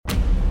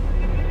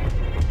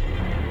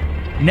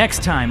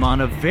Next time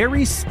on a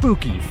very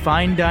spooky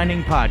fine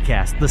dining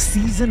podcast, the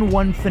season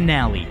 1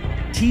 finale,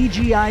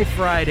 TGI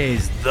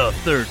Fridays the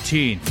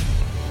 13th.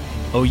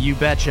 Oh, you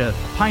betcha,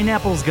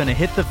 pineapple's gonna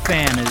hit the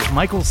fan as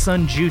Michael's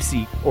son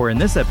Juicy, or in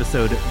this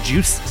episode,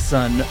 Juice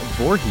son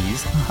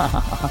Voorhees,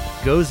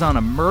 goes on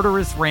a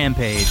murderous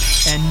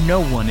rampage, and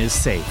no one is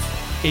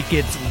safe. It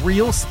gets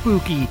real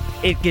spooky,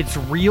 it gets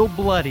real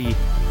bloody,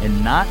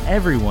 and not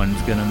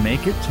everyone's gonna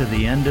make it to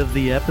the end of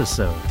the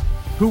episode.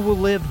 Who will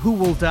live, who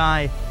will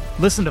die?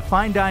 Listen to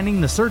Fine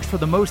Dining, the search for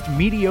the most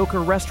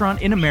mediocre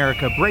restaurant in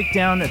America, break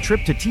down a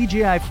trip to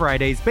TGI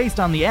Fridays based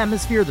on the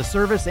atmosphere, the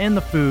service, and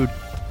the food,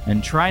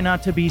 and try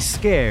not to be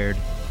scared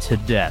to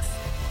death.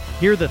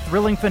 Hear the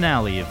thrilling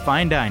finale of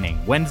Fine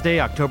Dining, Wednesday,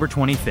 October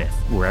 25th,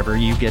 wherever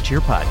you get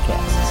your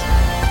podcasts.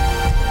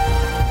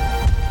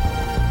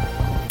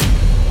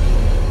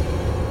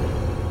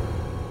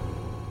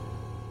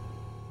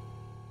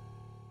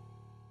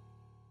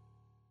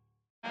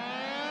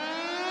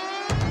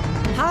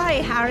 Hi,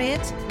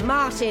 Harriet.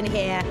 Martin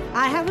here.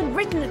 I haven't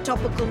written a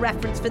topical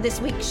reference for this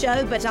week's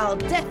show, but I'll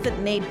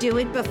definitely do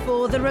it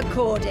before the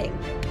recording.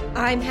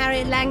 I'm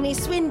Harriet Langley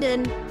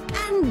Swindon,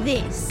 and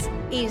this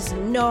is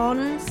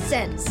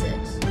Non-Censored.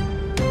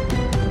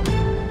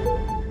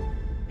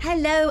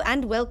 Hello,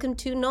 and welcome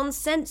to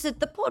Non-Censored,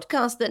 the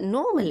podcast that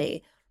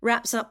normally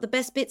wraps up the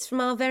best bits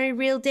from our very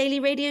real daily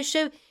radio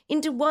show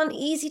into one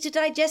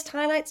easy-to-digest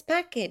highlights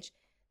package.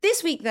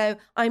 This week, though,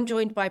 I'm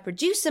joined by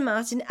producer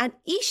Martin and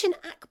Ishan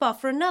Akbar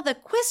for another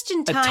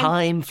Question Time... A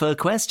time for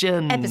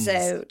questions.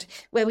 ...episode,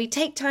 where we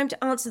take time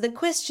to answer the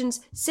questions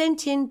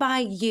sent in by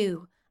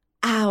you,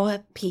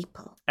 our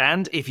people.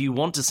 And if you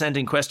want to send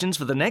in questions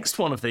for the next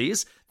one of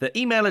these, the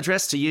email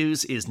address to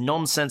use is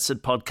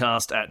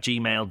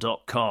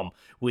noncensoredpodcast@gmail.com.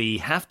 We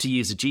have to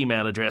use a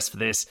Gmail address for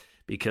this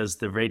because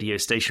the radio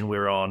station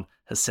we're on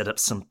has set up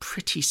some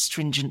pretty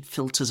stringent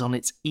filters on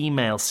its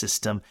email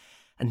system,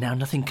 and now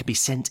nothing can be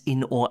sent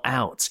in or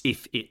out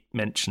if it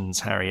mentions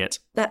Harriet.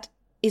 That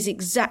is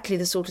exactly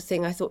the sort of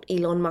thing I thought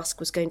Elon Musk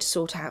was going to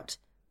sort out.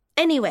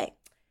 Anyway,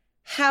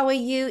 how are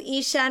you,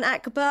 Ishan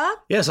Akbar?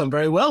 Yes, I'm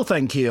very well,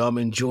 thank you. I'm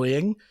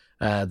enjoying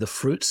the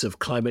fruits of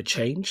climate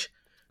change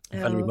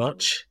very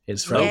much.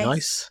 It's very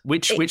nice.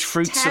 Which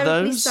fruits are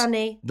terribly those?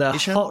 Sunny. The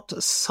Ishan? hot,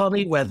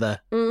 sunny weather.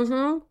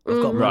 I've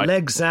got my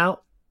legs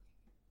out.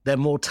 They're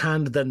more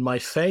tanned than my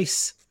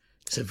face.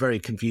 It's a very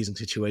confusing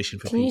situation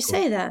for people. Can you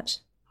say that?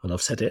 Well,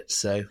 I've said it,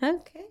 so...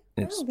 Okay.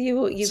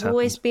 Well, you've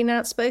always been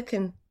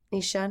outspoken,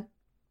 Ishan.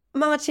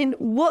 Martin,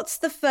 what's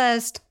the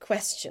first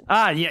question?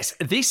 Yes.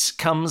 This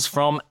comes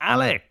from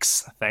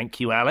Alex.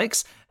 Thank you,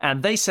 Alex.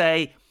 And they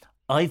say,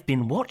 I've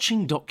been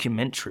watching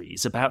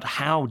documentaries about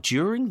how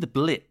during the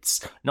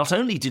Blitz, not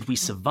only did we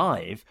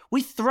survive,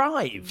 we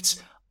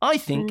thrived. I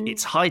think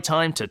it's high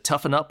time to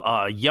toughen up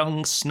our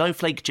young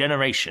snowflake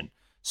generation.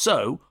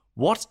 So,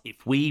 what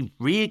if we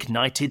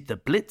reignited the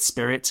Blitz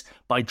spirit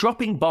by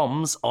dropping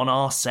bombs on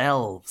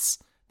ourselves?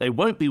 They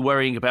won't be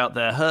worrying about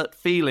their hurt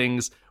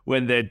feelings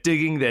when they're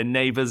digging their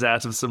neighbours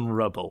out of some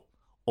rubble.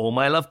 All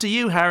my love to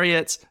you,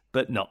 Harriet,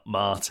 but not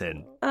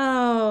Martin.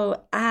 Oh,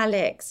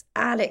 Alex,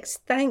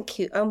 thank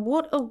you. And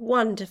what a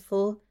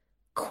wonderful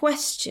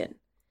question.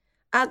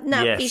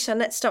 Now, Yes. Ishan,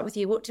 let's start with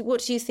you. What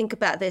do you think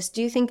about this?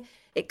 Do you think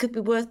it could be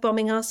worth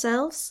bombing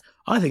ourselves?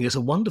 I think it's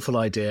a wonderful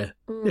idea.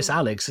 This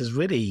Alex has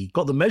really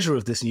got the measure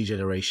of this new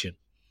generation.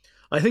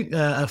 I think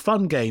a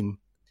fun game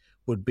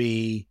would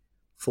be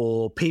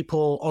for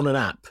people on an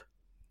app.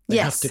 They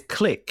have to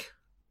click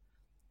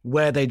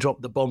where they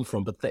dropped the bomb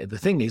from, but the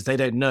thing is they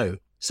don't know.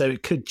 So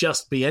it could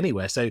just be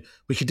anywhere. So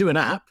we could do an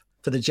app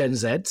for the Gen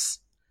Zs.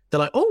 They're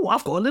like, oh,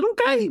 I've got a little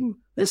game.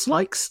 It's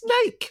like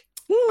Snake.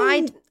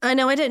 I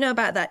know, I don't know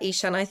about that,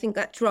 Ishan. I think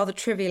that rather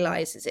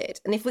trivialises it.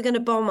 And if we're going to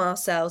bomb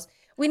ourselves,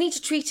 we need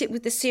to treat it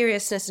with the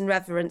seriousness and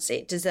reverence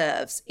it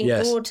deserves in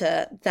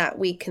order that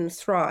we can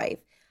thrive.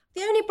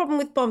 The only problem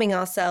with bombing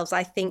ourselves,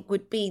 I think,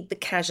 would be the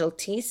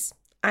casualties.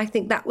 I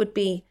think that would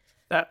be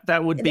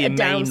That would be a main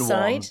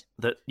downside.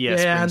 one. And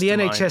the to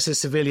NHS mind. is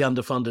severely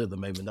underfunded at the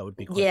moment. That would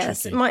be quite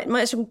tricky.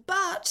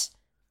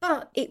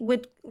 but it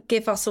would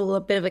give us all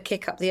a bit of a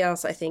kick up the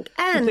arse, I think.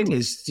 And The thing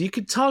is, you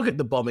could target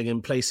the bombing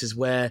in places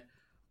where,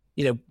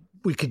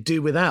 we could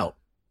do without.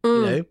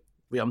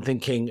 I'm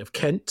thinking of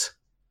Kent.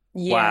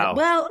 yeah, Wow.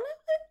 well,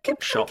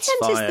 Shots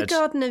Kent is fired. the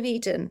Garden of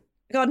Eden.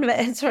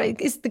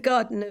 It's the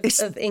Garden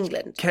of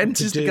England. Kent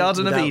To is the do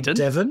Garden of without Eden.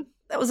 Devon.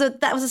 That was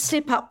a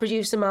slip up,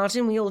 producer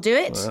Martin. We all do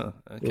it. Okay.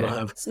 We'll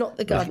have, It's not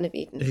the Garden of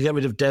we Eden. could get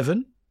rid of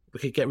Devon. We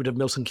could get rid of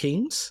Milton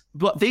Keynes.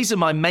 But these are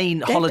my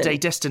main holiday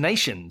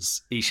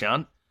destinations,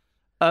 Ishan.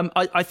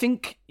 I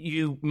think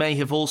you may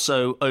have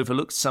also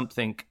overlooked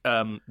something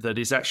that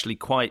is actually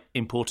quite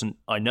important,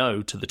 I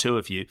know, to the two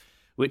of you,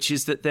 which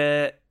is that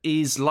there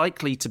is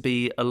likely to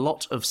be a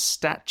lot of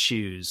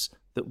statues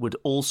that would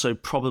also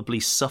probably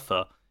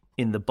suffer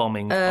in the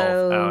bombing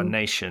of our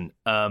nation.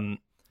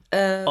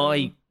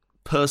 I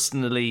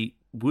personally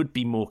would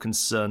be more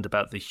concerned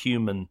about the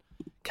human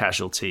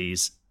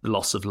casualties, the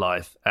loss of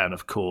life, and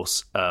of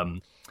course,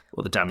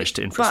 the damage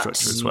to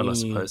infrastructure as well, I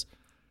suppose.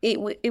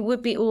 it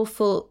would be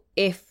awful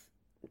if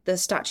the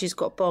statues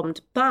got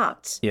bombed,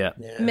 but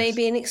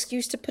maybe an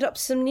excuse to put up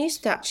some new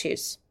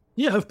statues.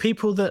 Yeah, of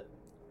people that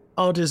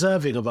are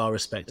deserving of our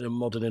respect in a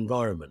modern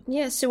environment.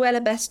 Yeah,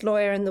 Suella, best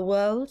lawyer in the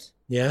world.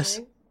 Yes.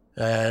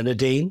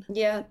 Nadine.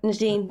 Yeah,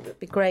 Nadine would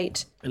be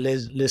great.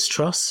 Liz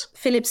Truss.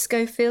 Philip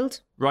Schofield.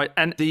 Right,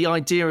 and the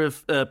idea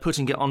of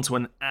putting it onto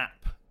an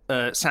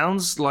app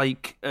sounds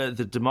like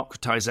the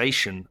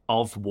democratization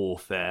of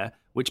warfare,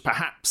 which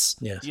perhaps,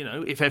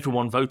 if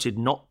everyone voted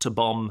not to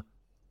bomb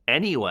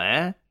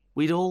anywhere,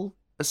 we'd all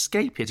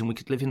escape it and we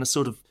could live in a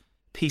sort of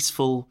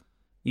peaceful,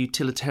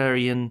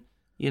 utilitarian,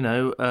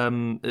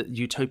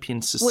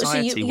 utopian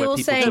society where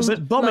people...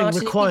 But bombing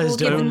requires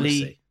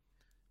democracy.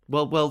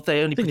 Well,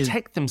 they only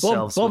protect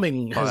themselves.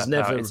 Bombing has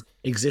never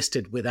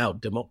existed without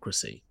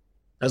democracy.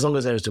 As long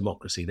as there is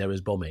democracy, there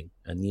is bombing,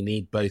 and you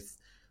need both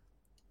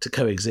to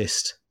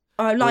coexist.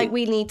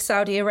 We need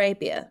Saudi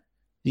Arabia.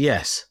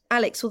 Yes.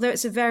 Alex, although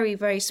it's a very,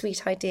 very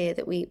sweet idea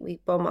that we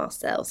bomb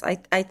ourselves,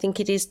 I think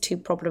it is too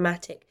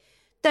problematic.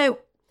 Though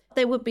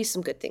there would be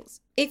some good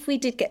things if we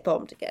did get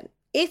bombed again.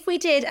 If we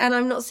did, and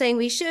I'm not saying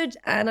we should,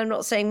 and I'm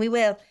not saying we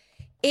will,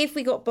 if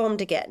we got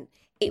bombed again,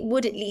 it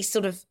would at least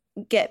sort of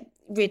get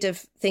rid of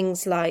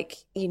things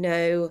like, I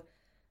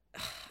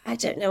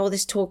don't know, all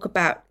this talk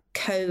about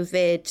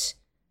COVID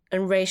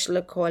and racial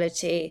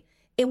equality.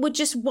 It would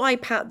just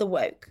wipe out the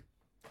woke.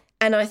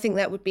 And I think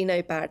that would be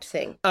no bad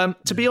thing.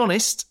 To be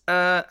honest,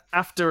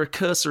 after a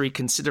cursory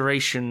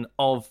consideration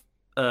of,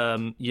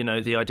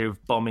 the idea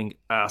of bombing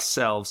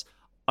ourselves,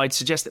 I'd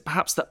suggest that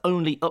perhaps the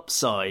only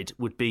upside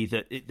would be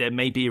that there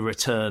may be a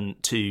return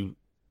to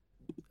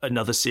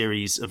another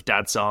series of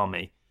Dad's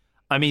Army.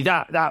 I mean,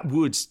 that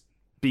would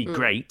be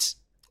great.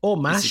 Or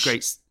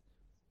MASH.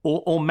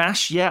 Or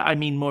MASH, yeah. I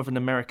mean, more of an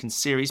American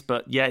series,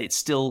 but yeah, it's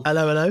still...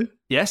 Hello?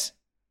 Yes?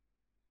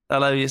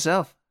 Hello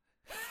yourself.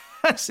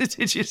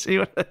 Did you see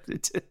what I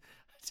did? I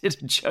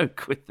did a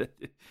joke with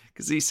it,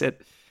 because he said...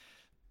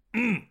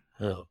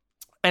 Oh.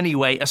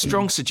 Anyway, a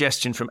strong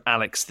suggestion from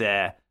Alex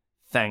there.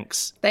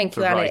 Thanks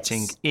for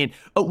writing in.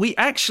 Oh, we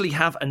actually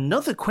have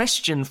another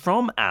question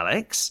from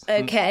Alex.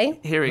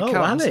 Okay. Here it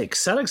comes.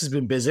 Alex has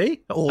been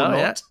busy. Or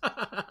not.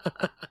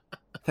 Yeah.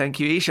 Thank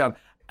you, Ishan.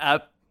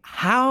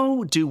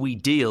 How do we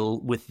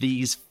deal with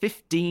these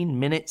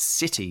 15-minute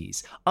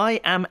cities?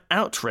 I am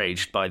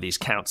outraged by these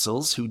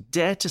councils who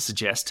dare to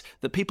suggest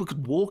that people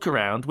could walk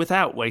around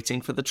without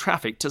waiting for the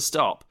traffic to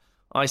stop.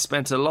 I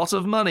spent a lot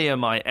of money on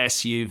my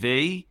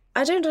SUV.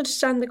 I don't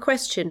understand the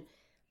question.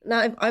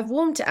 Now, I've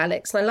warmed to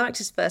Alex, and I liked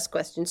his first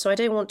question, so I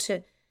don't want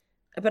to...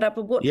 But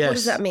what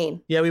does that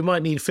mean? Yeah, we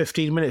might need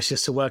 15 minutes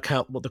just to work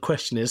out what the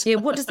question is. Yeah,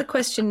 what does the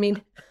question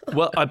mean?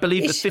 Well, I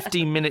believe the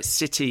 15-minute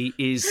city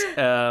is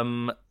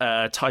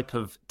a type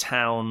of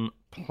town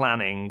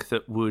planning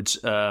that would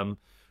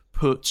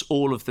put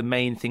all of the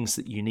main things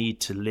that you need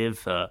to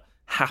live a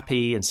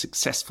happy and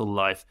successful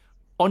life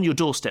on your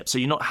doorstep, so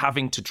you're not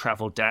having to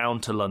travel down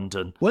to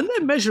London. When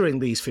they're measuring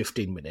these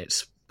 15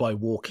 minutes by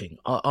walking,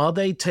 are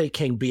they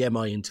taking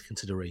BMI into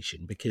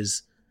consideration?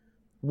 Because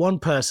one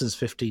person's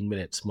 15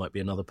 minutes might be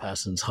another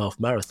person's half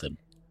marathon.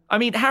 I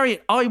mean,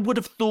 Harriet, I would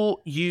have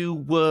thought you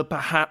were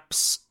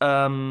perhaps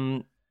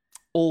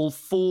all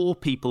for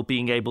people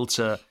being able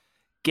to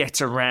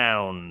get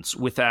around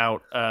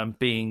without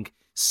being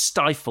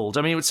stifled.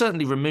 I mean, it would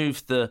certainly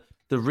remove the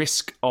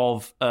risk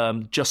of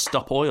Just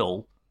Stop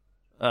Oil,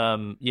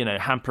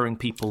 hampering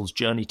people's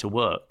journey to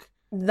work.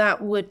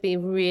 That would be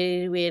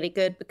really, really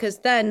good, because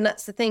then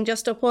that's the thing,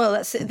 Just Stop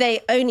Oil, they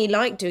only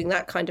like doing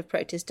that kind of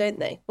protest, don't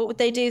they? What would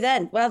they do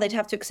then? Well, they'd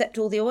have to accept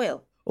all the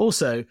oil.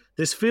 Also,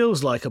 this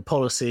feels like a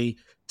policy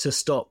to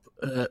stop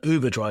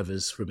Uber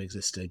drivers from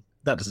existing.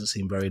 That doesn't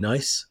seem very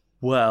nice.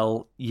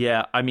 Well,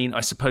 yeah, I mean,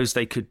 I suppose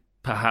they could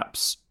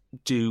perhaps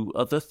do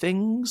other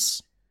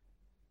things.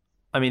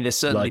 I mean, there's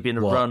certainly been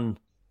a run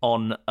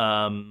on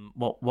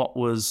what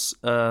was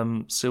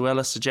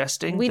Suella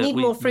suggesting? We need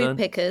more fruit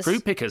pickers.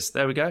 Fruit pickers,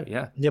 there we go,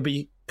 yeah. Yeah, but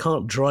you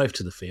can't drive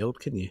to the field,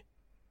 can you?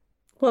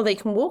 Well, they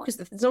can walk as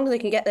long as they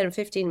can get there in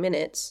 15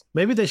 minutes.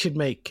 Maybe they should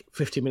make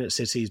 15-minute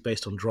cities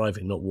based on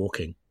driving, not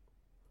walking.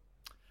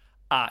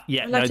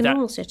 Yeah, like a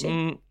normal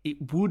city.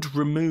 It would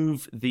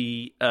remove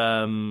the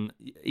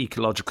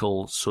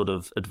ecological sort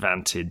of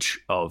advantage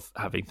of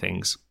having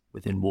things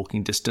within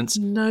walking distance.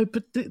 No,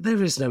 but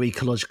there is no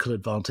ecological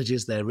advantage,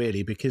 is there,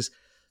 really? Because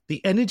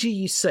the energy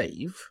you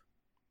save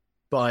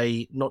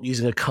by not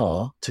using a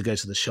car to go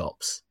to the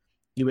shops,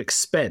 you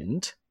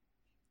expend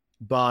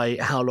by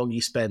how long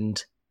you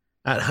spend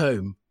at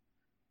home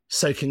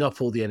soaking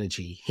up all the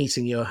energy,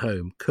 heating your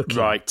home, cooking,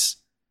 right,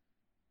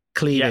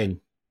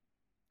 cleaning,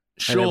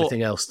 sure, and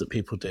everything else that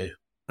people do.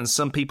 And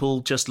some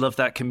people just love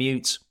that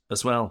commute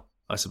as well,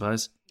 I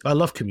suppose. I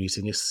love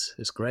commuting.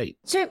 It's great.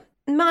 So,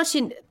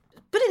 Martin,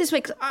 put it this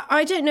way, because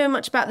I don't know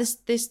much about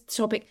this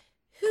topic.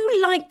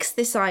 Who likes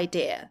this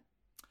idea?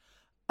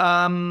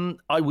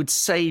 I would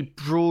say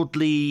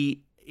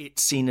broadly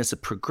it's seen as a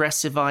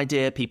progressive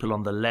idea. People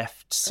on the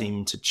left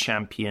seem to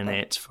champion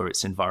it for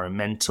its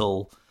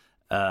environmental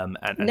and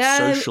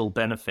social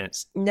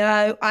benefits.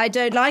 No, I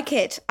don't like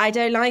it. I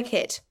don't like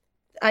it.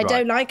 I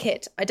don't like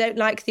it. I don't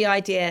like the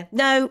idea.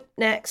 No,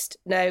 next.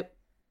 No.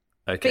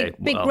 Okay.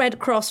 Big red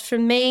cross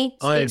from me.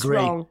 I it's agree.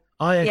 Wrong.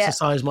 I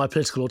exercise my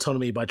political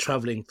autonomy by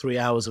travelling 3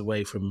 hours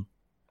away from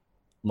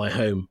my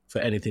home for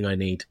anything I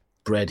need.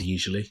 Bread,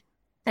 usually.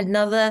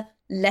 Another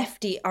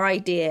lefty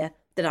idea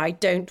that I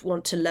don't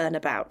want to learn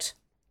about.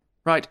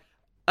 Right.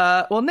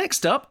 Well,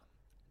 next up,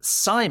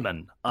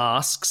 Simon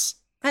asks...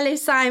 Hello,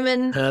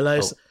 Simon.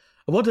 Hello. Oh,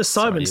 what does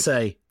Simon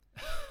say?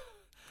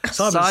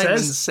 Simon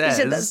says...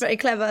 He said that's very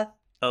clever.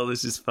 Oh,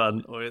 this is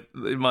fun. Or it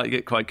might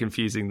get quite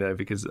confusing, though,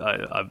 because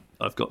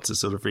I've got to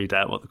sort of read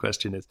out what the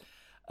question is.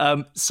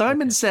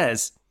 Simon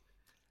says,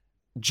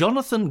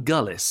 Jonathan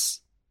Gullis,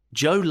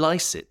 Joe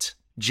Lycett,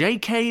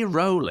 J.K.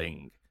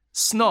 Rowling,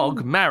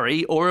 snog,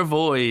 marry, or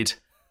avoid?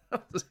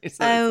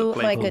 Oh,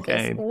 my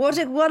goodness.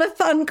 What a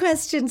fun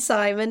question,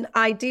 Simon.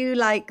 I do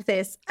like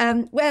this.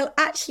 Well,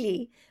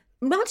 actually,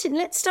 Martin,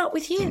 let's start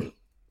with you.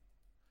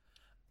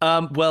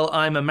 Well,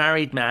 I'm a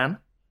married man.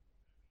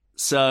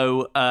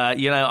 So,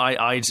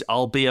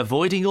 I'll be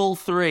avoiding all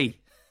three.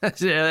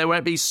 There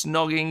won't be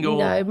snogging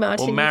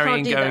or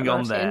marrying going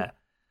on there.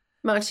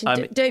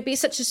 Martin, don't be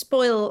such a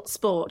spoil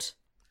sport.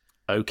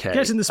 Okay.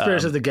 Get in the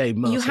spirit of the game,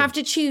 Martin. You have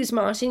to choose,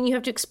 Martin. You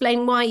have to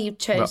explain why you've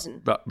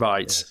chosen.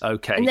 Right. Yes.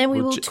 Okay. And then we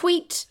will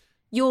tweet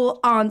your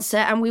answer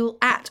and we will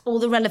at all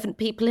the relevant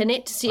people in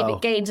it to see if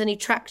it gains any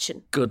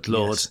traction. Good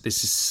Lord. Yes.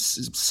 This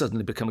has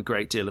suddenly become a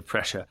great deal of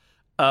pressure.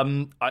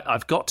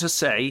 I've got to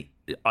say,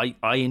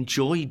 I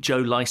enjoy Joe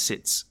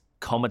Lycett's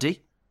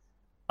comedy.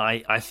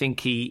 I think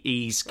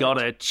he's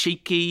got a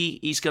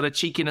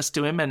cheekiness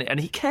to him, and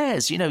he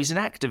cares. He's an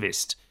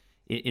activist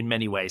in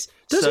many ways.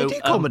 Does he do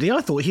comedy?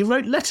 I thought he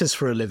wrote letters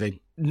for a living.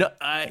 No,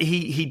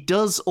 he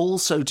does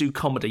also do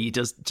comedy. He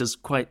does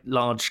quite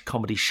large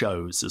comedy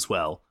shows as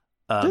well.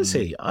 Does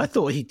he? I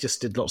thought he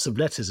just did lots of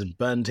letters and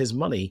burned his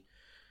money,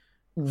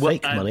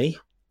 fake money.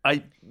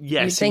 Yes,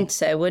 you'd think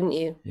so, wouldn't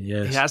you?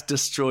 Yes. He has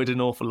destroyed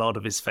an awful lot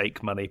of his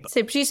fake money.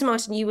 So, Producer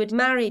Martin, you would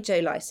marry Joe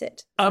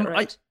Lycett?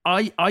 Right?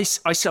 I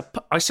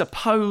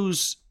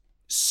suppose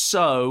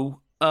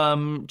so.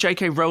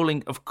 J.K.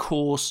 Rowling, of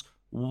course,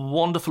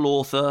 wonderful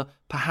author,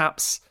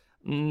 perhaps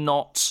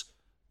not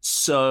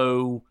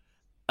so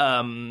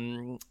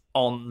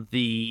on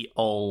the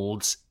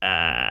old,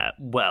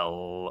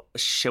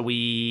 shall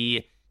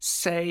we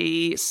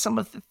say some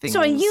of the things...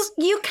 Sorry,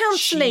 you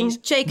counselling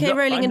J.K.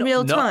 Rowling in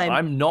real time? No,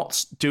 I'm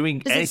not doing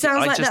anything. Does it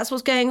sound like that's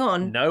what's going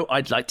on? No,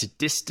 I'd like to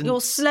distance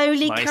You're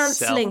slowly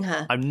cancelling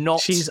her. I'm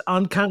not... She's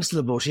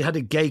uncancelable. She had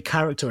a gay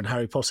character in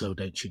Harry Potter,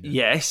 don't you know?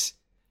 Yes.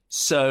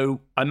 So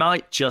I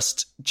might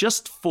just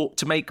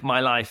to make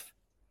my life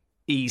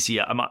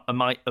easier, I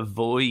might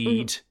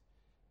avoid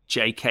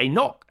J.K.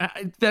 Not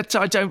that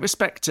I don't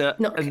respect her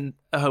and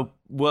her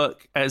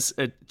work as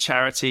a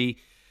charity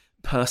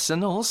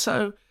person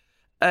also.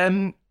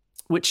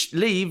 Which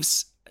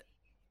leaves,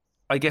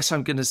 I guess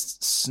I'm going to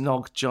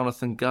snog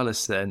Jonathan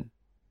Gullis then.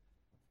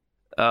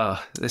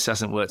 This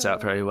hasn't worked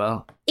out very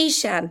well.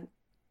 Ishan,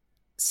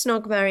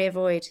 snog, marry,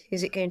 avoid.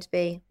 Who's it going to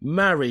be?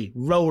 Marry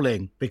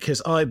Rowling,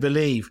 because I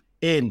believe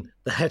in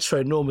the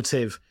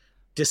heteronormative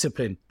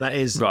discipline that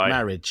is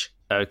marriage.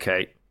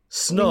 Okay.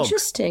 Snog.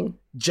 Interesting.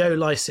 Joe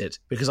Lycett,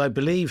 because I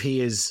believe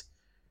he is,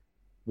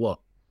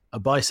 a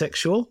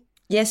bisexual?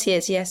 Yes, he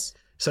is, yes.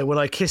 So when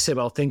I kiss him,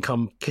 I'll think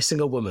I'm kissing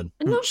a woman.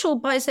 I'm not sure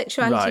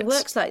bisexuality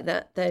works like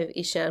that, though,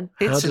 Ishan.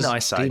 It's a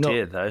nice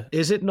idea, though.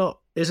 Is it not?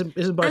 Isn't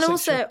bisexual? And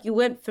also, you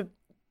went for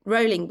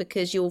Rowling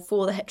because you're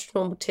for the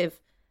heteronormative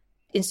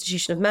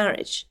institution of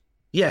marriage.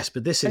 Yes,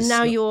 but this is... And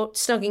now you're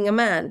snogging a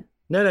man.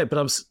 No,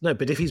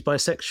 but if he's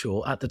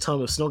bisexual, at the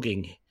time of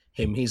snogging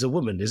him, he's a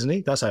woman, isn't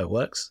he? That's how it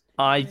works.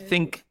 I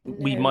think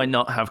we might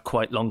not have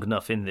quite long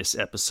enough in this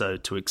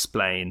episode to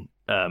explain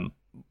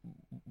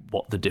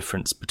what the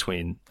difference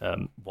between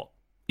what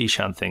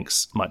Ishan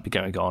thinks might be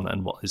going on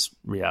and what is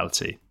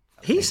reality.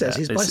 He says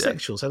he's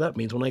bisexual, so that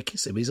means when I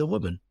kiss him, he's a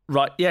woman.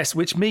 Right, yes,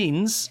 which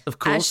means, of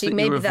course, actually, that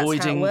maybe you're avoiding...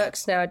 that's how it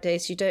works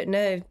nowadays, you don't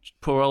know.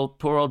 Poor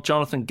old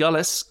Jonathan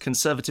Gullis,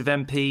 Conservative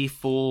MP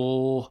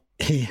for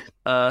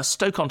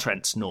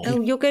Stoke-on-Trent North.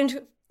 Oh, you're going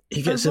to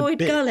avoid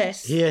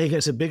Gullis? Yeah, he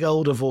gets a big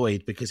old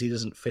avoid because he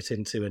doesn't fit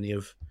into any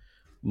of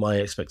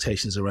my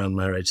expectations around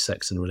marriage,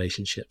 sex and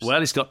relationships. Well,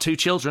 he's got 2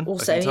 children,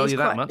 also, I can tell you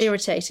that much. Also, he's quite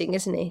irritating,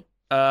 isn't he?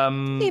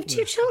 You have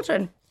 2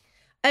 children.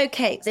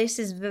 Okay, this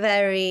is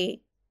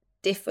very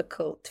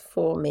difficult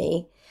for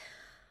me.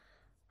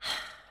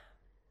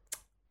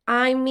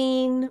 I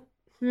mean,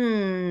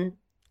 I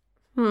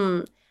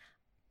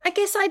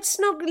guess I'd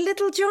snog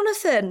little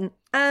Jonathan.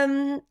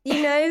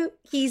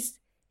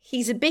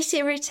 He's a bit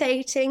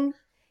irritating.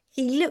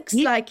 He looks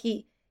like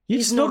he's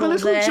snog a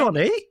little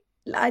Johnny?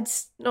 I'd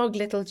snog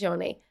little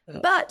Johnny.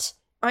 But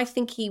I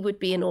think he would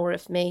be in awe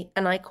of me,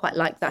 and I quite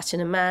like that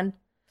in a man.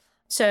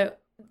 So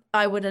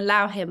I would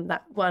allow him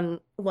that one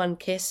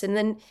kiss, and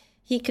then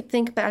he could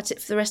think about it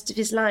for the rest of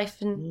his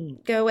life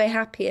and go away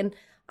happy. And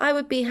I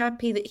would be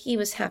happy that he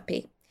was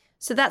happy.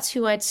 So that's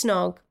who I'd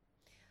snog.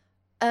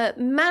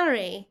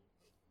 Marry.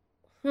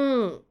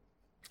 Well,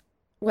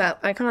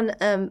 I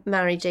can't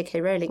marry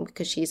J.K. Rowling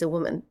because she's a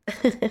woman.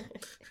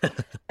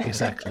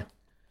 Exactly.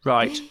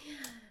 Right.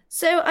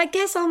 So I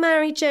guess I'll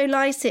marry Joe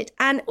Lycett.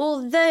 And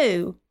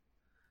although,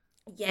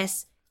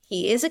 yes,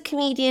 he is a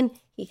comedian,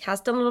 he has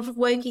done a lot of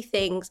wokey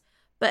things,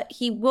 but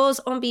he was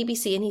on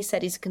BBC and he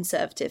said he's a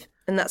conservative.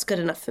 And that's good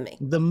enough for me.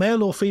 The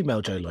male or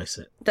female Joe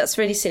Lycett? That's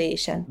really silly,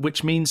 Ishan.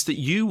 Which means that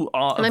you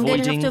are And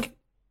avoiding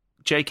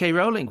J.K.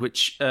 Rowling,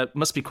 which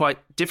must be quite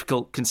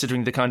difficult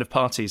considering the kind of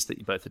parties that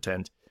you both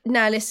attend.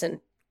 Now,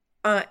 listen,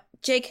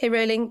 J.K.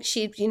 Rowling,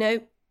 she,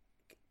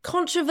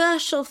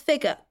 controversial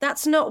figure.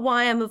 That's not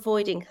why I'm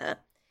avoiding her.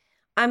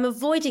 I'm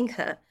avoiding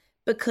her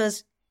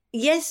because,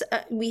 yes,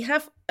 we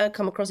have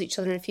come across each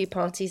other in a few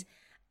parties,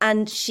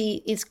 and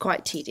she is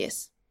quite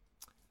tedious.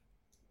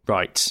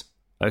 Right.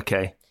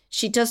 Okay.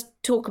 She does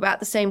talk about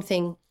the same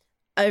thing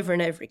over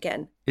and over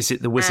again. Is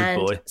it the wizard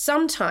boy?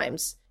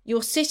 Sometimes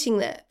you're sitting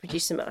there,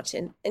 Producer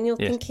Martin, and you're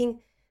thinking,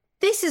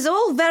 this is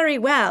all very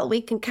well.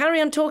 We can carry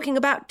on talking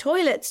about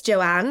toilets,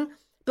 Joanne,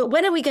 but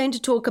when are we going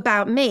to talk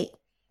about me?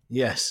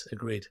 Yes,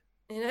 agreed.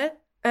 And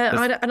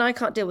I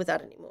can't deal with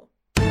that anymore.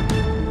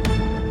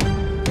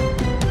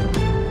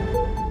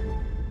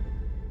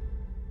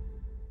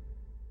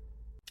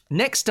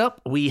 Next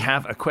up, we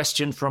have a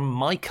question from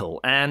Michael,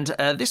 and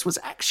this was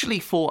actually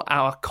for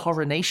our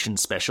coronation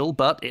special,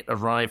 but it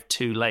arrived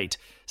too late.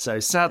 So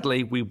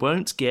sadly, we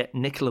won't get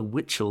Nicola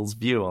Witchell's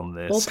view on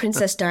this. Or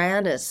Princess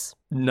Diana's.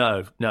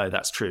 No,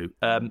 that's true.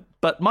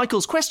 But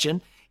Michael's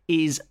question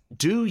is,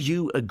 do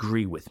you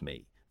agree with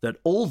me that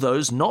all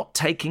those not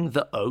taking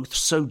the oath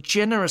so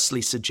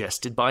generously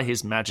suggested by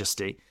His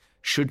Majesty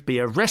should be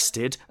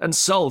arrested and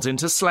sold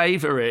into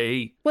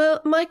slavery?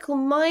 Well, Michael,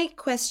 my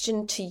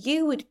question to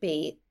you would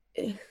be,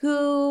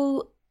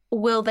 who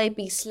will they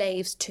be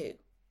slaves to?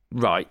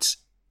 Right.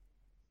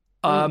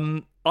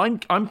 I'm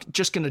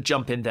just going to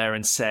jump in there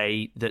and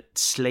say that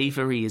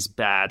slavery is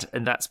bad,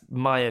 and that's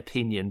my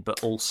opinion,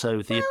 but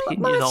also the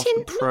opinion of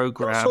the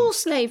programme. Not all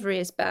slavery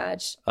is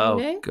bad.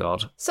 Oh,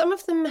 God. Some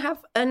of them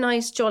have a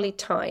nice, jolly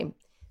time.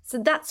 So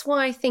that's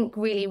why I think,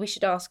 really, we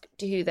should ask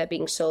who they're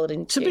being sold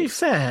into. To be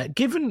fair,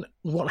 given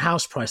what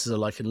house prices are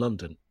like in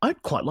London,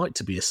 I'd quite like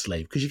to be a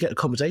slave because you get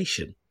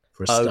accommodation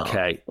for a start.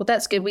 Okay. Well,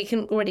 that's good. We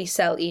can already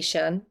sell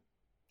Ishan.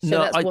 So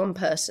that's one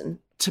person.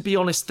 To be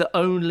honest, the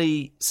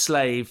only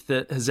slave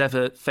that has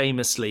ever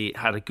famously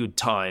had a good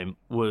time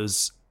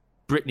was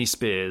Britney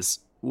Spears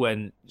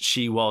when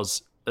she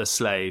was a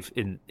slave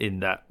in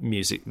that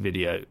music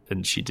video,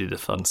 and she did a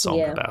fun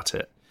song about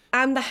it.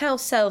 And the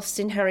house elves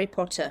in Harry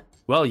Potter.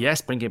 Well,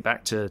 yes, bring it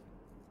back to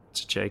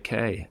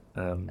JK.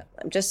 I'm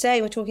just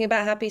saying, we're talking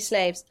about happy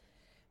slaves.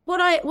 What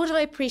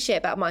I appreciate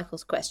about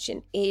Michael's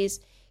question is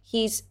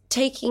he's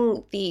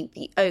taking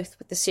the oath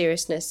with the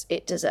seriousness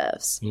it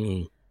deserves.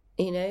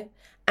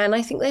 And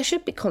I think there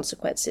should be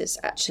consequences,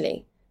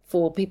 actually,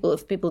 for people.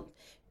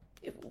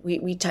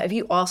 If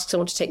you ask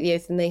someone to take the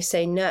oath and they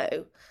say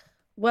no,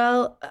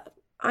 well,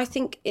 I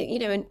think,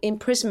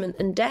 imprisonment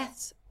and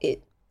death,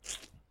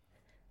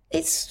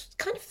 it's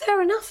kind of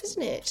fair enough,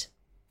 isn't it?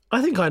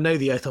 I think I know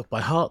the oath off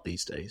by heart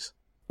these days.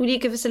 Will you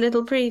give us a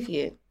little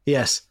preview?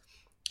 Yes.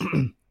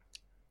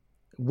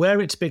 Where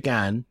it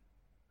began,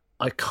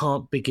 I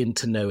can't begin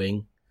to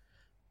knowing,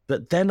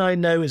 but then I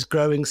know is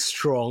growing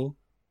strong,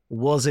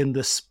 was in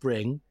the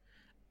spring,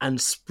 and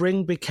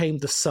spring became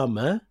the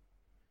summer.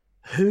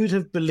 Who'd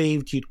have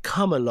believed you'd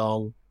come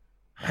along,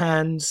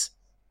 hands,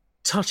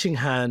 touching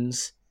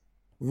hands,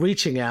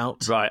 reaching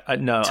out. Right,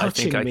 no, I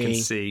think I can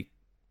see.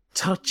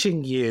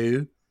 Touching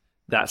you.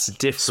 That's a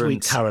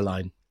different Sweet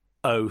Caroline.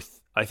 Oath.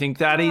 I think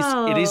that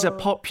it is a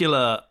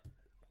popular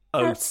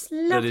oath. That's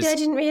lovely. I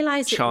didn't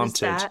realise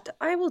chanted. It was that.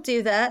 I will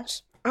do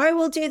that. I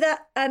will do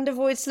that and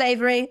avoid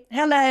slavery.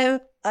 Hello.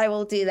 I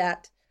will do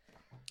that.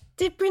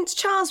 Did Prince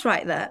Charles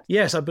write that?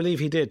 Yes, I believe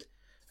he did.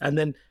 And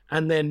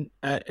then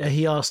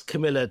he asked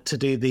Camilla to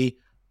do the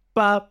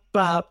ba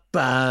ba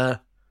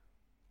ba,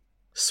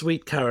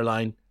 Sweet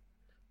Caroline,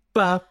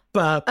 ba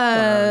ba ba.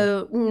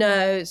 Oh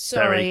no,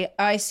 sorry.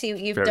 I see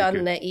what you've done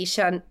good. there,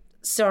 Ishan.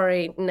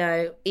 Sorry,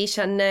 no,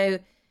 Ishan, no.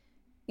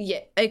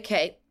 Yeah,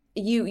 okay.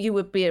 You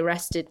would be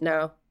arrested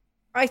now.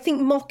 I think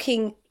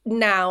mocking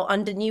now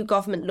under new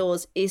government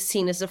laws is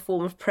seen as a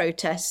form of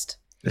protest.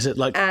 Is it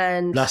like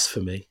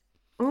blasphemy?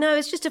 No,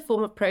 it's just a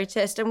form of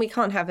protest, and we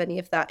can't have any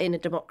of that in a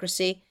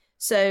democracy.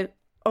 So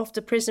off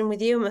to prison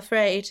with you, I'm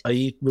afraid. Are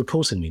you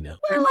reporting me now?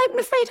 Well, I'm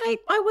afraid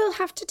I will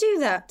have to do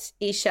that,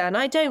 Ishan.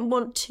 I don't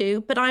want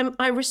to, but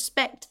I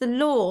respect the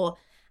law.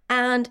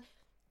 And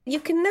you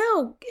can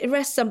now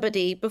arrest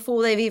somebody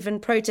before they've even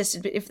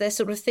protested if they're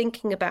sort of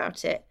thinking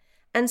about it.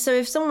 And so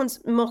if someone's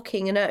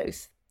mocking an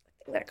oath,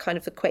 I think that kind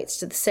of equates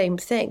to the same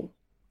thing.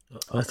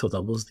 I thought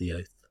that was the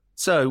oath.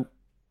 So,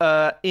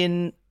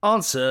 in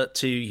answer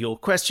to your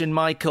question,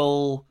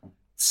 Michael,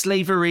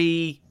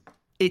 slavery,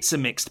 it's a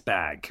mixed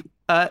bag.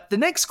 The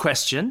next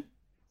question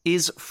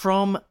is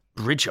from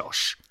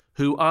Brioche,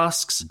 who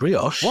asks...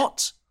 Brioche?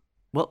 What?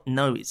 Well,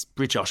 no, it's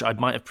Brioche. I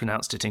might have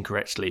pronounced it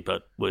incorrectly,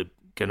 but we're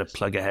going to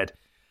plug ahead.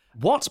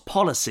 What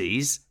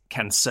policies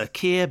can Sir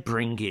Keir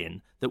bring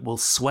in that will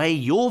sway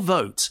your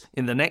vote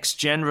in the next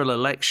general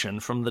election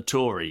from the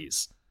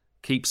Tories?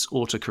 Keeps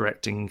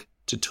autocorrecting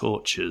to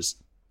tortures.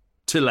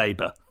 To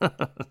Labour.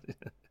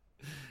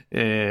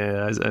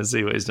 Yeah, I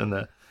see what he's done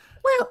there.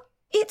 Well,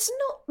 it's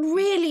not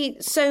really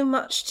so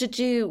much to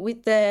do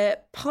with their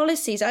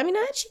policies. I mean,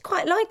 I actually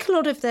quite like a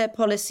lot of their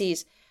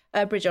policies,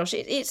 Britosh.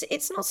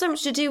 It's not so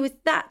much to do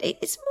with that.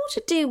 It's more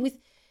to do with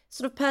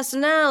sort of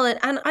personnel.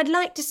 And I'd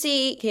like to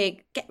see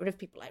get rid of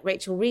people like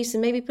Rachel Rees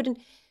and maybe put in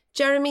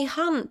Jeremy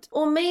Hunt.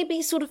 Or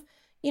maybe sort of,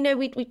 you know,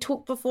 we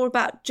talked before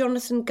about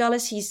Jonathan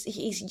Gullis.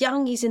 He's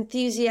young, he's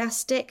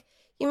enthusiastic.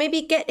 You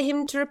maybe get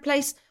him to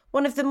replace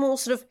one of the more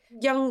sort of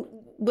young,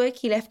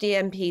 worky lefty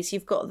MPs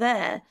you've got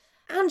there.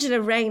 Angela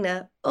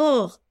Rayner,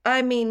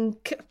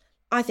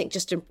 I think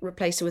just to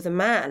replace her with a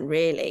man,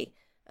 really.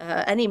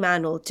 Any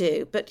man will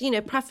do. But, you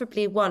know,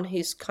 preferably one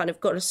who's kind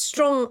of got a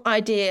strong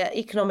idea,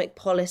 economic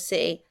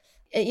policy,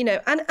 you know,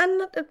 and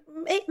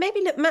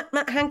maybe look,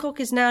 Matt Hancock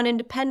is now an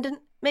independent.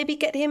 Maybe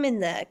get him in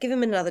there, give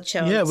him another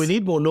chance. Yeah, we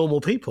need more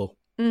normal people.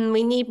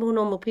 We need more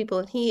normal people.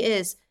 And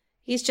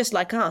he's just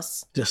like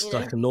us. Just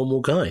like a normal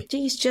guy.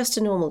 He's just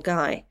a normal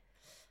guy.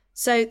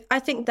 So I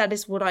think that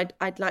is what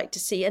I'd like to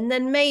see. And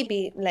then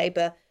maybe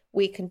Labour,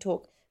 we can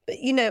talk. But,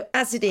 you know,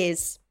 as it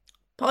is,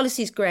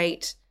 policy's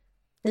great.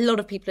 A lot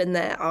of people in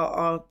there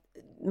are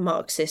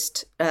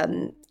Marxist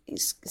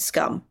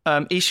scum.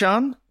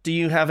 Ishan, do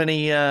you have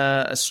any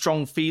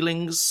strong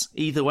feelings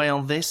either way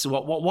on this?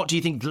 What do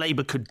you think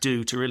Labour could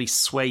do to really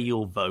sway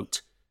your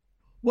vote?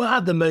 Well,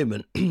 at the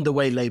moment, the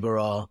way Labour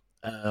are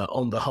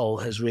on the whole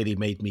has really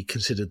made me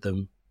consider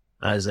them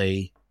as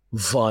a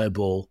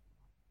viable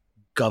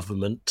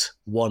government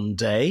one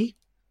day,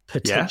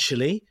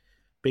 potentially,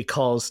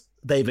 because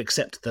they've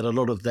accepted that a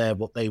lot of their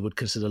what they would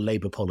consider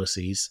Labour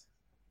policies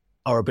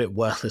are a bit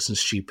worthless and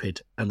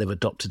stupid, and they've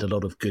adopted a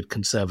lot of good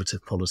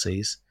Conservative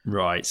policies.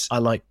 Right. I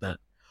like that.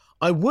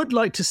 I would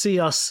like to see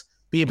us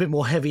be a bit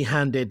more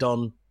heavy-handed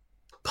on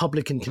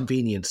public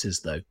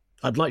inconveniences, though.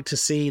 I'd like to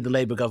see the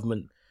Labour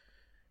government,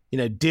 you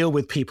know, deal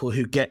with people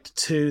who get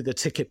to the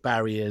ticket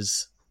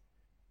barriers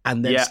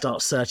and then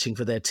start searching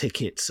for their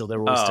tickets or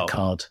their Oyster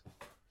card.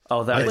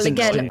 Oh, that well,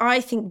 again,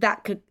 I think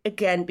that could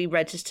again be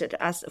registered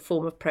as a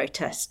form of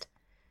protest.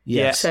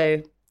 Yes.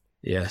 So,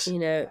 yes, you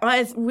know, I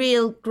have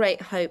real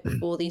great hope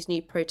for these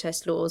new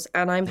protest laws,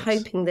 and I'm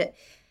hoping that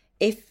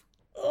if,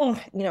 I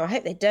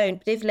hope they don't,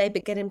 but if Labour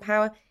get in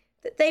power,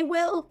 that they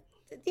will,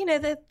 you know,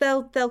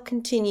 they'll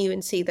continue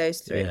and see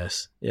those through.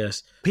 Yes,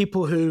 yes.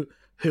 People who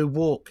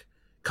walk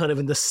kind of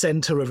in the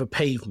centre of a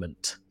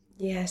pavement.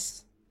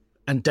 Yes.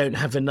 And don't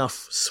have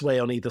enough sway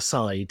on either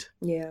side.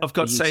 Yeah, I've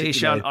got to say,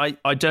 Ishan,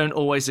 I don't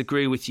always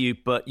agree with you,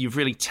 but you've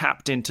really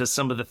tapped into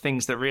some of the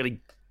things that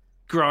really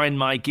grind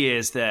my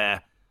gears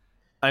there.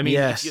 I mean,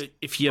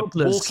 if you're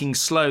walking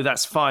slow,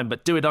 that's fine,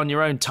 but do it on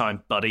your own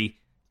time, buddy.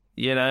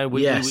 You know,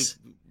 we've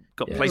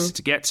got places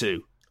to get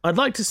to. I'd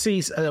like to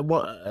see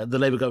what the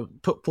Labour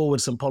government put forward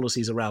some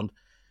policies around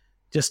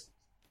just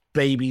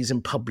babies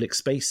in public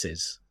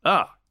spaces.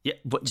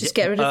 Just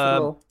get rid of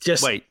them all.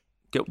 Wait.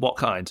 What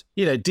kind?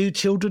 You know, do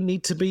children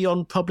need to be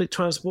on public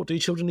transport? Do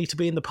children need to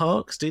be in the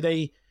parks?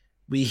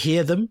 We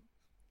hear them?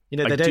 You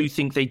know, they're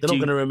not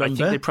going to remember. I think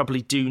they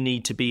probably do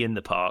need to be in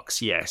the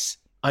parks, yes.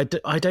 I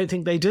don't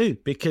think they do,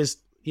 because,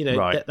 you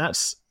know,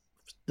 that's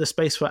the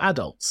space for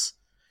adults.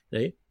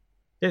 You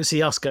don't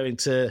see us going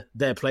to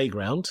their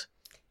playground.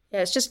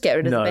 Yeah, it's just get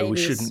rid of the babies. No, we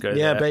shouldn't go there.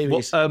 Yeah,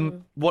 babies.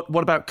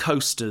 What about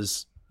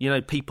coasters? You know,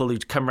 people who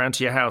come round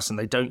to your house and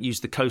they don't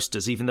use the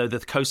coasters, even though the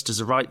coasters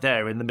are right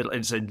there in the middle.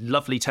 It's a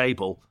lovely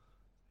table.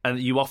 And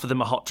you offer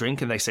them a hot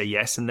drink and they say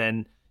yes. And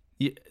then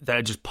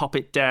they'll just pop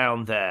it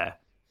down there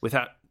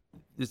without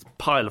this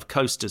pile of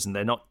coasters. And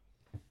they're not.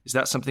 Is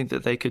that something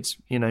that they could,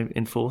 you know,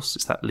 enforce?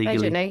 Is that legally?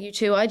 I don't know, you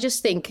two. I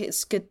just think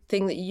it's a good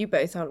thing that you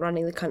both aren't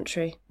running the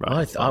country.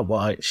 Right. I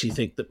actually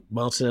think that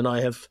Martin and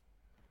I have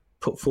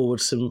put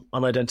forward some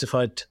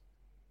unidentified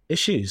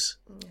issues.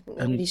 I think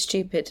they're really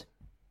stupid.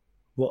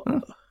 What?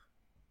 Oh.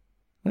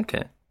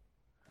 Okay.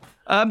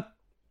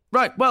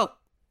 Right, well,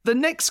 the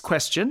next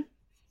question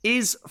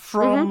is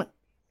from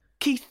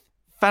Keith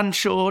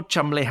Fanshawe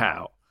Chumley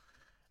Howe.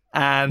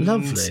 And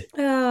lovely.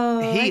 Oh,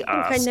 he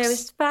I know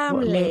his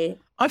family.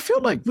 I feel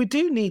like we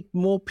do need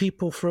more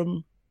people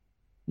from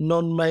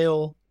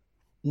non-male,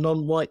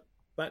 non-white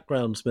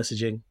backgrounds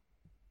messaging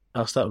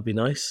us. That would be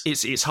nice.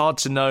 It's hard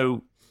to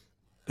know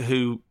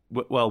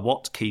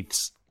what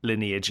Keith's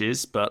lineage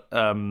is, but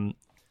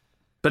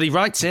he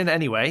writes in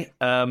anyway,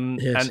 and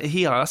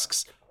he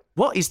asks,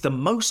 what is the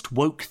most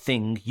woke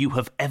thing you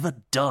have ever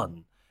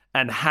done?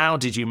 And how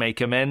did you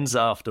make amends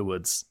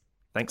afterwards?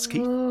 Thanks,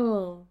 Keith.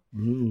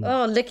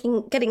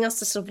 Getting us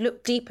to sort of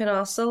look deep in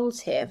our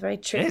souls here. Very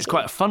tricky. Yeah, it's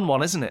quite a fun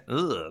one, isn't it?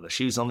 Ugh, the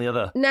shoe's on the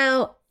other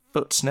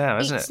foot now,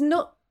 isn't it? It's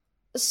not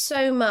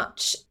so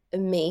much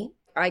me.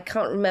 I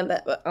can't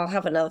remember. I'll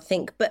have another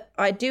think. But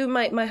I do.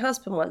 My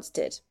husband once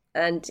did.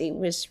 And it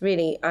was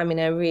really,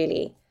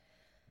 it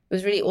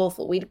was really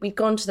awful. We'd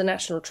gone to the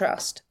National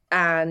Trust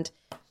and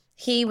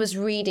he was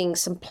reading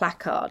some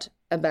placard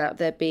about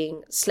there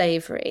being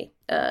slavery.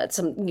 I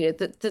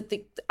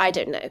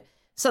don't know.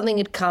 Something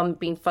had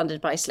been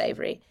funded by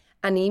slavery.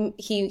 And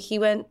he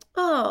went,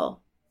 oh.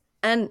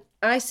 And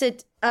I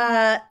said,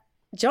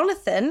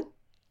 Jonathan,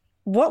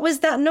 what was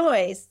that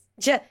noise?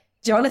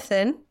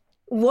 Jonathan,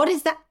 what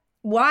is that?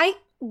 Why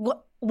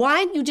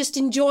aren't you just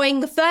enjoying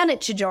the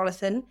furniture,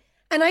 Jonathan?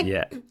 And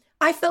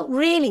I felt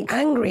really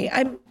angry.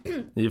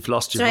 You've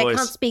lost your voice. I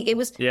can't speak. It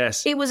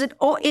was an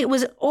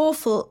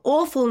awful,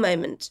 awful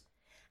moment.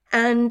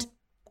 And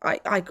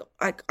I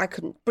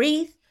couldn't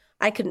breathe.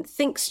 I couldn't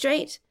think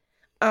straight.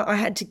 I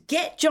had to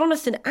get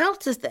Jonathan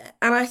out of there.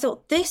 And I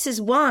thought, this is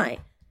why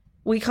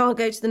we can't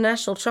go to the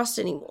National Trust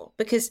anymore,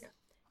 because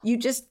you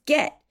just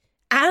get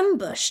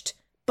ambushed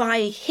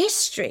by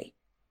history.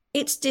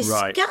 It's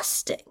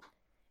disgusting. Right.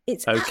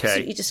 It's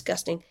absolutely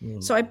disgusting.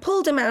 So I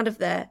pulled him out of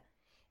there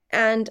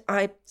and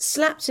I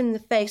slapped him in the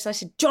face. I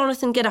said,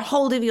 Jonathan, get a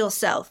hold of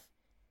yourself.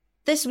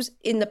 This was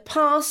in the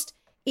past.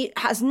 It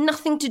has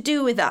nothing to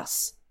do with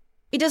us.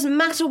 It doesn't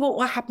matter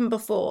what happened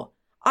before.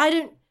 I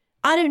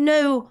don't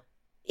know.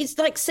 It's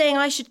like saying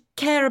I should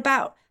care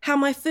about how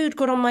my food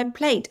got on my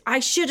plate. I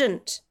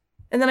shouldn't.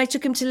 And then I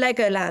took him to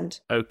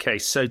Legoland. Okay,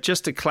 so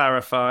just to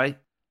clarify,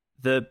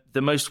 the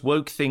most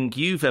woke thing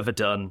you've ever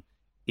done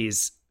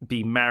is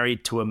be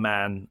married to a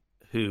man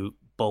who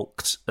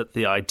balked at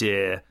the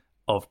idea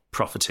of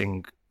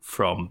profiting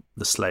from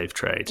the slave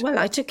trade. Well,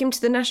 I took him to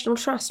the National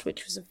Trust,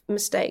 which was a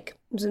mistake.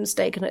 It was a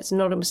mistake, and it's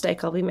not a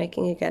mistake I'll be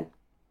making again.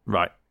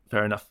 Right,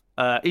 fair enough.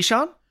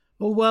 Ishan?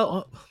 Oh,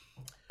 well,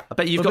 I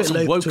bet you've got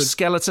some woke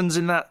skeletons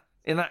in that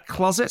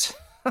closet.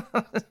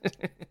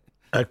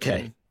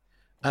 Okay.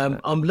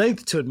 I'm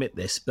loath to admit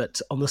this,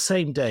 but on the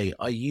same day,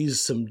 I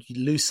used some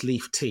loose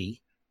leaf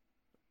tea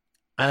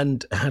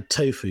and had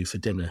tofu for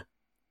dinner.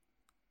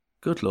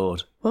 Good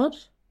Lord. What?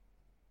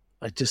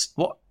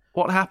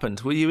 What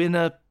happened? Were you in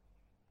a...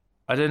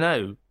 I don't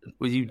know.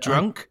 Were you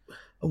drunk?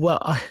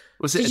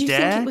 Was it a dare? Did you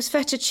think it was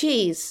feta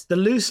cheese? The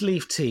loose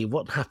leaf tea,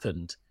 what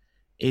happened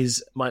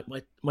is my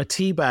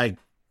tea bag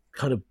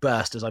kind of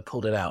burst as I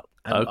pulled it out.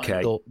 And okay.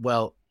 I thought,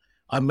 well,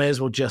 I may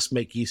as well just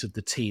make use of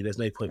the tea. There's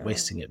no point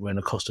wasting it. We're in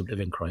a cost of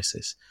living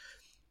crisis.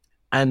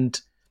 And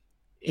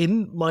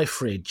in my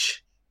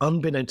fridge,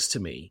 unbeknownst to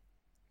me,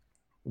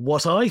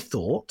 what I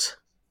thought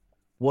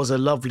was a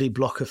lovely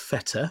block of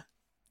feta.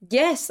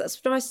 Yes,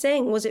 that's what I was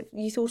saying. Was it?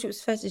 You thought it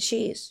was feta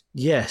cheese?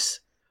 Yes.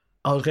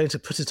 I was going to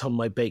put it on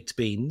my baked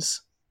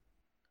beans.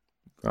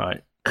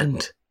 Right.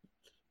 And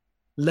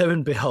lo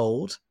and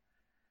behold,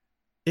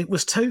 it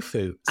was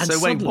tofu. And so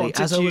suddenly,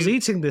 as I was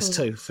eating this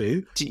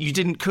tofu... You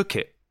didn't cook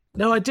it?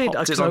 No, I did.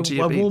 I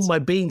warmed my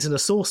beans in a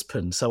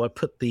saucepan, so I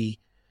put the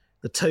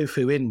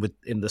tofu in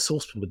the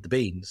saucepan with the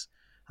beans,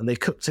 and they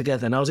cooked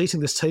together. And I was eating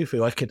this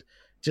tofu. I could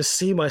just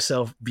see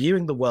myself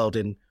viewing the world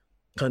in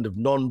kind of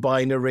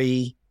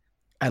non-binary.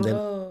 And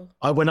then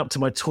I went up to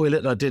my toilet,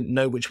 and I didn't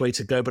know which way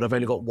to go, but I've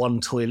only got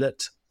one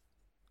toilet.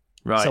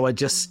 Right. So I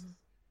just...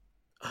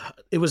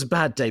 It was a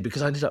bad day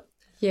because I ended up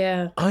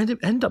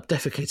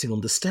defecating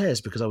on the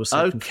stairs because I was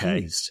so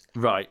confused.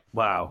 Right.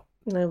 Wow.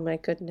 Oh, my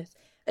goodness.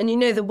 And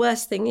the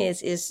worst thing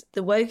is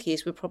the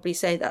wokies would probably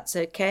say that's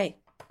okay.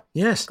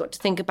 Yes. You've got to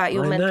think about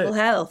your mental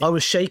health. I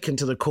was shaken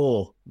to the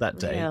core that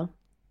day. Yeah.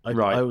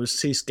 I was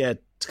too scared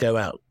to go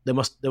out. There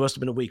must have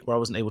been a week where I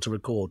wasn't able to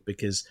record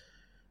because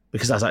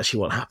that's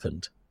actually what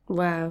happened.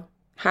 Wow.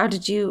 How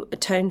did you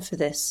atone for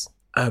this?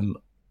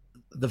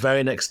 The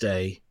very next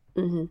day,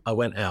 I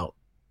went out.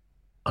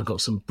 I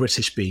got some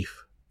British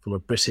beef from a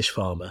British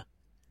farmer,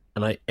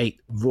 and I ate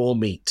raw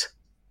meat.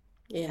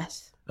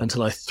 Yes.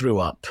 Until I threw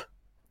up.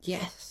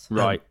 Yes.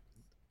 Right.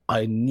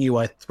 I knew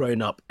I'd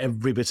thrown up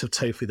every bit of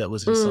tofu that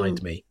was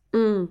inside me.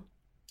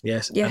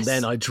 Yes. And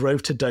then I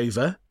drove to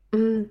Dover,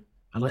 and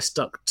I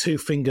stuck 2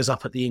 fingers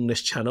up at the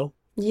English Channel.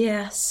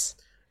 Yes.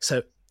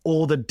 So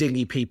all the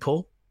dingy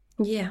people,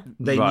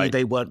 they knew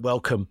they weren't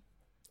welcome.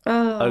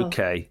 Oh.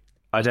 Okay.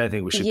 I don't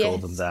think we should call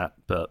them that,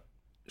 but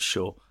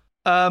sure.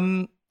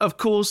 Of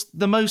course,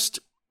 the most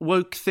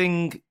woke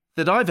thing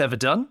that I've ever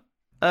done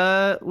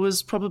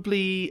was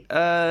probably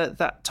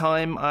that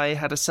time I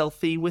had a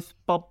selfie with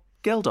Bob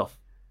Geldof,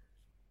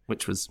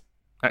 which was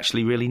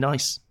actually really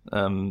nice.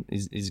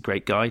 He's a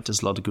great guy,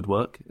 does a lot of good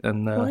work.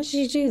 And why did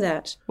you do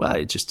that? Well,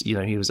 it just,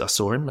 I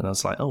saw him and I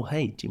was like, oh,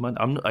 hey, do you mind?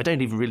 I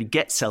don't even really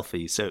get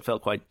selfies, so it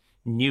felt quite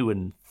new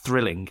and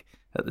thrilling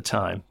at the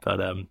time. But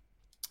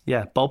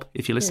yeah, Bob,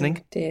 if you're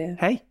listening,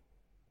 hey,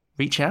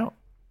 reach out.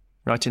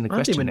 Write in the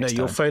question I didn't next even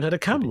know time. your phone had a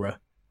camera.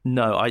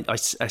 No, I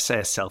say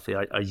a selfie.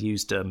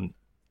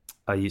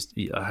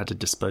 I had a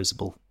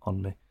disposable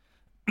on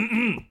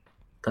me.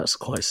 That's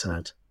quite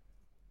sad.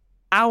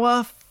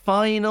 Our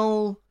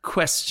final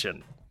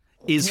question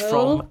is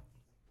from...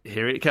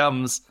 Here it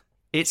comes.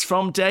 It's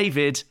from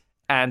David,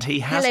 and he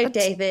has... Hello,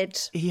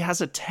 David. He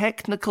has a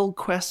technical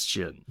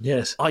question.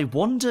 Yes. I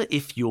wonder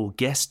if your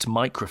guest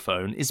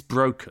microphone is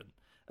broken,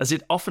 as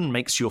it often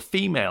makes your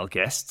female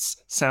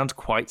guests sound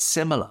quite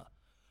similar.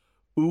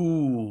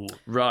 Ooh,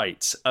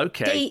 right.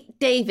 Okay.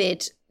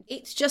 David,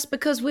 it's just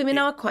because women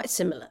are quite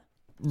similar.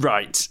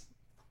 Right.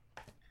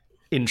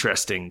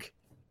 interesting.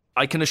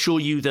 I can assure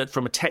you that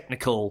from a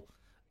technical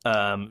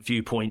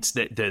viewpoint,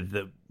 that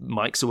the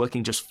mics are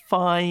working just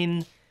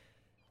fine.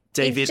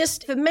 David? It's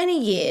just for many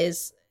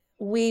years,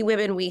 we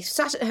women, we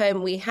sat at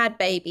home, we had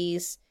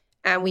babies,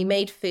 and we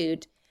made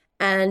food.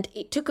 And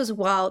it took us a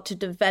while to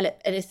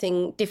develop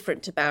anything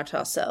different about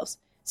ourselves.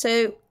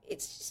 So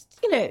it's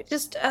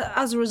just,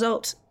 as a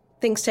result,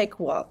 things take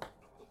a while.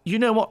 You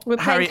know what, we're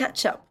playing Harriet,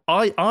 catch up.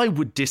 I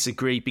would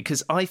disagree,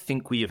 because I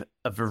think we have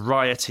a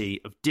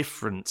variety of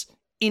different,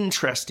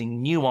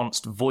 interesting,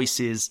 nuanced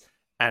voices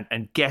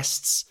and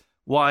guests.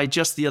 Why,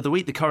 just the other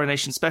week, the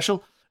Coronation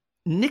Special,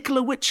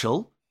 Nicola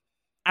Witchell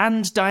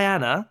and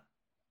Diana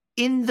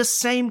in the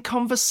same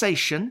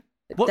conversation.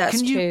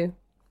 That's true.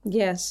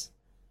 Yes.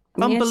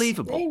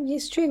 Unbelievable.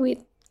 Yes, it's true.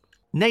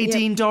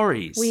 Nadine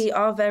Dorries. We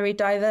are very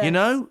diverse. You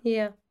know?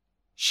 Yeah.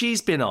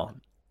 She's been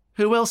on.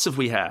 Who else have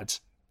we had?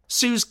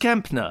 Suze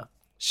Kempner.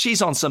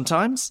 She's on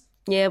sometimes.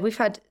 Yeah, we've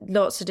had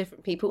lots of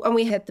different people. And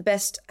we had the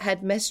best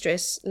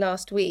headmistress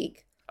last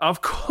week.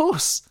 Of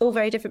course. All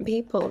very different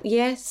people.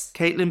 Yes.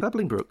 Caitlin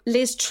Bublingbrook.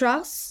 Liz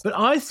Truss. But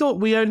I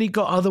thought we only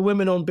got other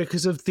women on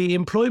because of the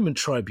Employment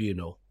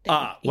Tribunal.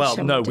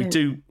 We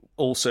do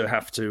also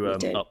have to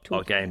up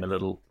our game a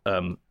little.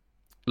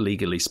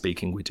 Legally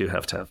speaking, we do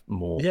have to have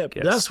more guests.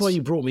 That's why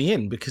you brought me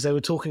in, because they were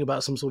talking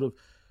about some sort of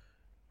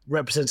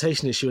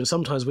representation issue, and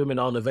sometimes women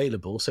aren't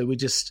available, so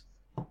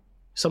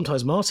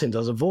sometimes Martin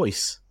does a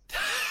voice.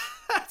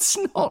 That's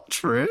not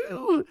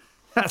true.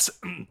 That's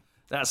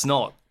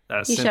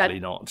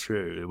simply not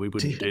true. We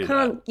wouldn't do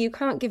that. You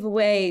can't give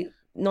away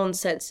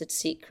non-censored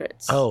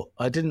secrets. Oh,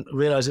 I didn't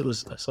realise it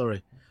was...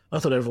 Sorry. I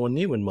thought everyone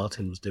knew when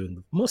Martin was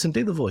doing... Martin,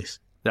 do the voice.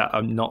 That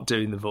I'm not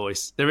doing the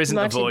voice. There isn't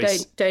Martin, a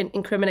voice. Don't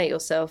incriminate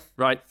yourself.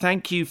 Right.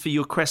 Thank you for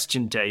your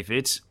question,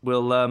 David.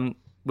 We'll look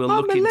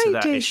into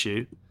that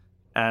issue,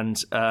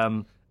 and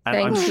I'm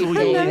sure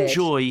you'll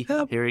enjoy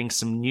hearing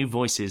some new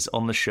voices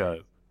on the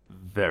show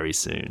very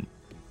soon.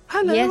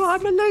 Hello, yes.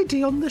 I'm a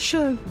lady on the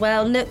show.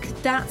 Well, look,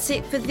 that's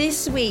it for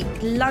this week.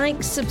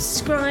 Like,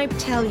 subscribe,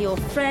 tell your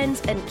friends,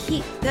 and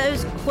keep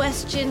those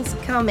questions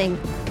coming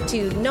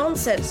to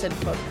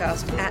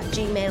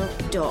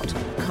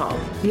noncensoredpodcast@gmail.com.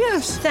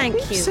 Yes, thank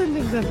you.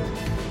 Sending them.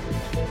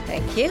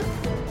 Thank you.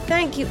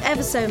 Thank you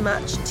ever so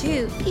much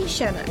to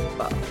Ishan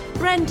Akbar,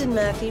 Brendan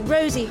Murphy,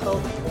 Rosie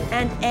Holt,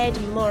 and Ed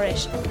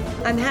Morrish.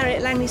 I'm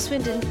Harriet Langley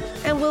Swindon,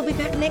 and we'll be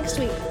back next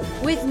week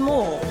with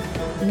more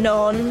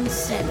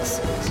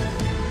Non-Censored.